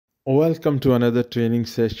Welcome to another training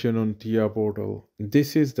session on TIA Portal.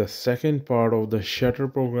 This is the second part of the Shutter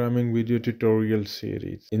Programming video tutorial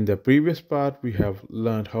series. In the previous part, we have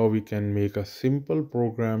learned how we can make a simple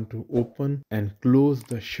program to open and close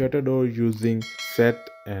the shutter door using set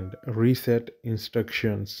and reset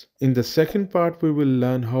instructions. In the second part, we will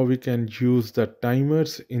learn how we can use the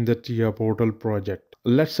timers in the TIA Portal project.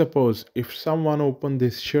 Let's suppose if someone open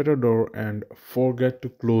this shutter door and forget to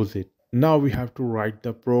close it. Now we have to write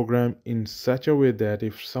the program in such a way that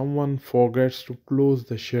if someone forgets to close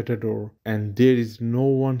the shutter door and there is no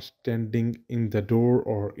one standing in the door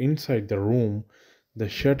or inside the room, the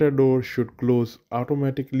shutter door should close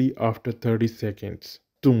automatically after 30 seconds.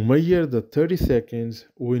 To measure the 30 seconds,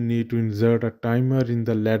 we need to insert a timer in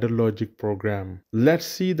the ladder logic program. Let's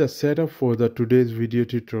see the setup for the today's video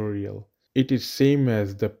tutorial. It is same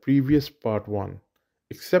as the previous part 1,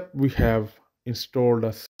 except we have installed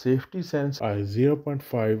a safety sensor I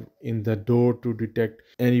 0.5 in the door to detect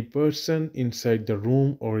any person inside the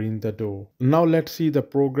room or in the door. Now let's see the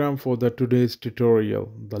program for the today's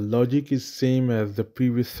tutorial. The logic is same as the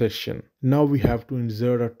previous session. Now we have to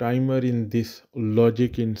insert a timer in this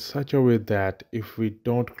logic in such a way that if we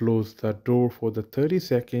don't close the door for the 30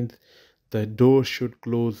 seconds, the door should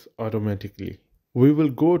close automatically. We will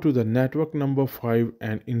go to the network number 5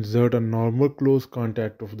 and insert a normal close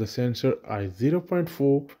contact of the sensor I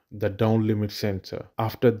 0.4, the down limit sensor.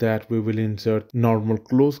 After that, we will insert normal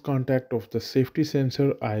close contact of the safety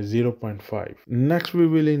sensor I 0.5. Next, we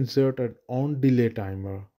will insert an on delay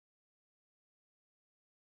timer.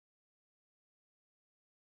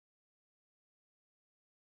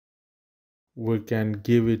 We can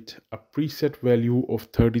give it a preset value of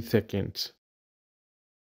 30 seconds.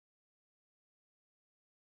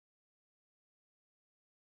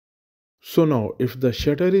 So now if the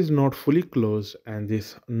shutter is not fully closed and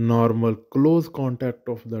this normal close contact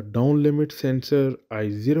of the down limit sensor I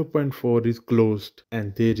 0.4 is closed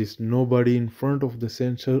and there is nobody in front of the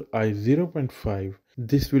sensor I 0.5,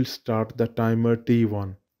 this will start the timer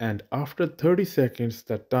T1 and after 30 seconds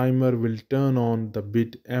the timer will turn on the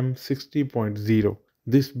bit M60.0.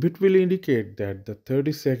 This bit will indicate that the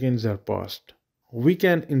 30 seconds are passed. We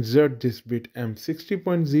can insert this bit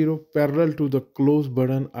M60.0 parallel to the close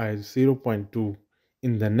button I0.2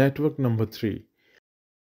 in the network number 3.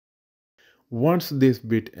 Once this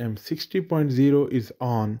bit M60.0 is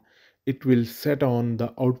on, it will set on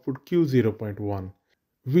the output Q0.1,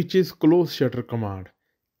 which is close shutter command,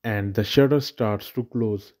 and the shutter starts to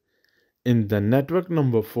close. In the network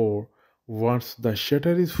number 4, once the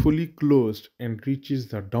shutter is fully closed and reaches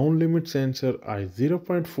the down limit sensor I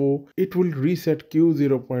 0.4, it will reset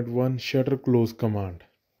Q0.1 shutter close command.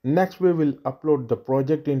 Next we will upload the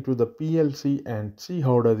project into the PLC and see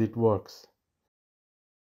how does it works.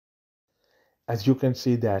 As you can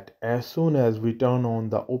see that as soon as we turn on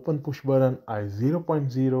the open push button I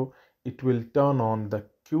 0.0, it will turn on the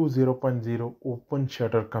Q0.0 open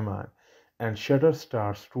shutter command and shutter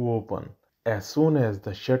starts to open. As soon as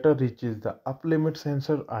the shutter reaches the up limit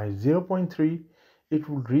sensor I 0.3, it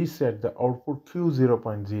will reset the output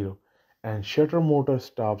Q0.0 and shutter motor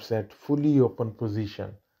stops at fully open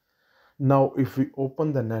position. Now if we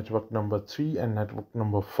open the network number 3 and network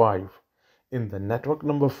number 5, in the network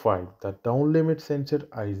number 5, the down limit sensor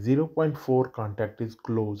I 0.4 contact is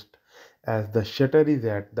closed as the shutter is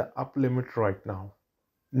at the up limit right now.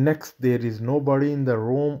 Next, there is nobody in the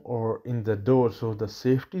room or in the door, so the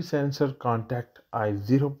safety sensor contact I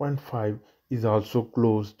 0.5 is also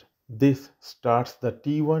closed. This starts the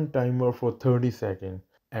T1 timer for 30 seconds,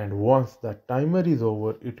 and once the timer is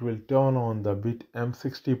over, it will turn on the bit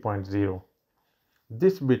M60.0.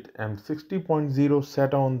 This bit M60.0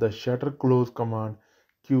 set on the shutter close command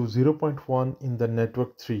Q0.1 in the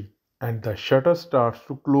network 3, and the shutter starts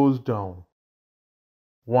to close down.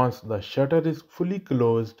 Once the shutter is fully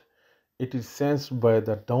closed, it is sensed by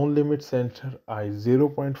the down limit sensor I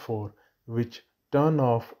 0.4, which turn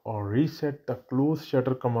off or reset the close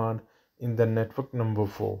shutter command in the network number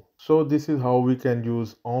 4. So this is how we can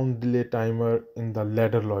use on delay timer in the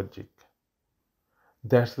ladder logic.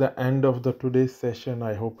 That's the end of the today's session.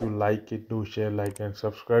 I hope you like it. Do share, like and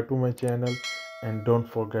subscribe to my channel, and don't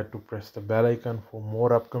forget to press the bell icon for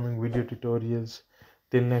more upcoming video tutorials.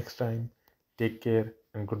 Till next time, take care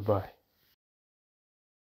and goodbye.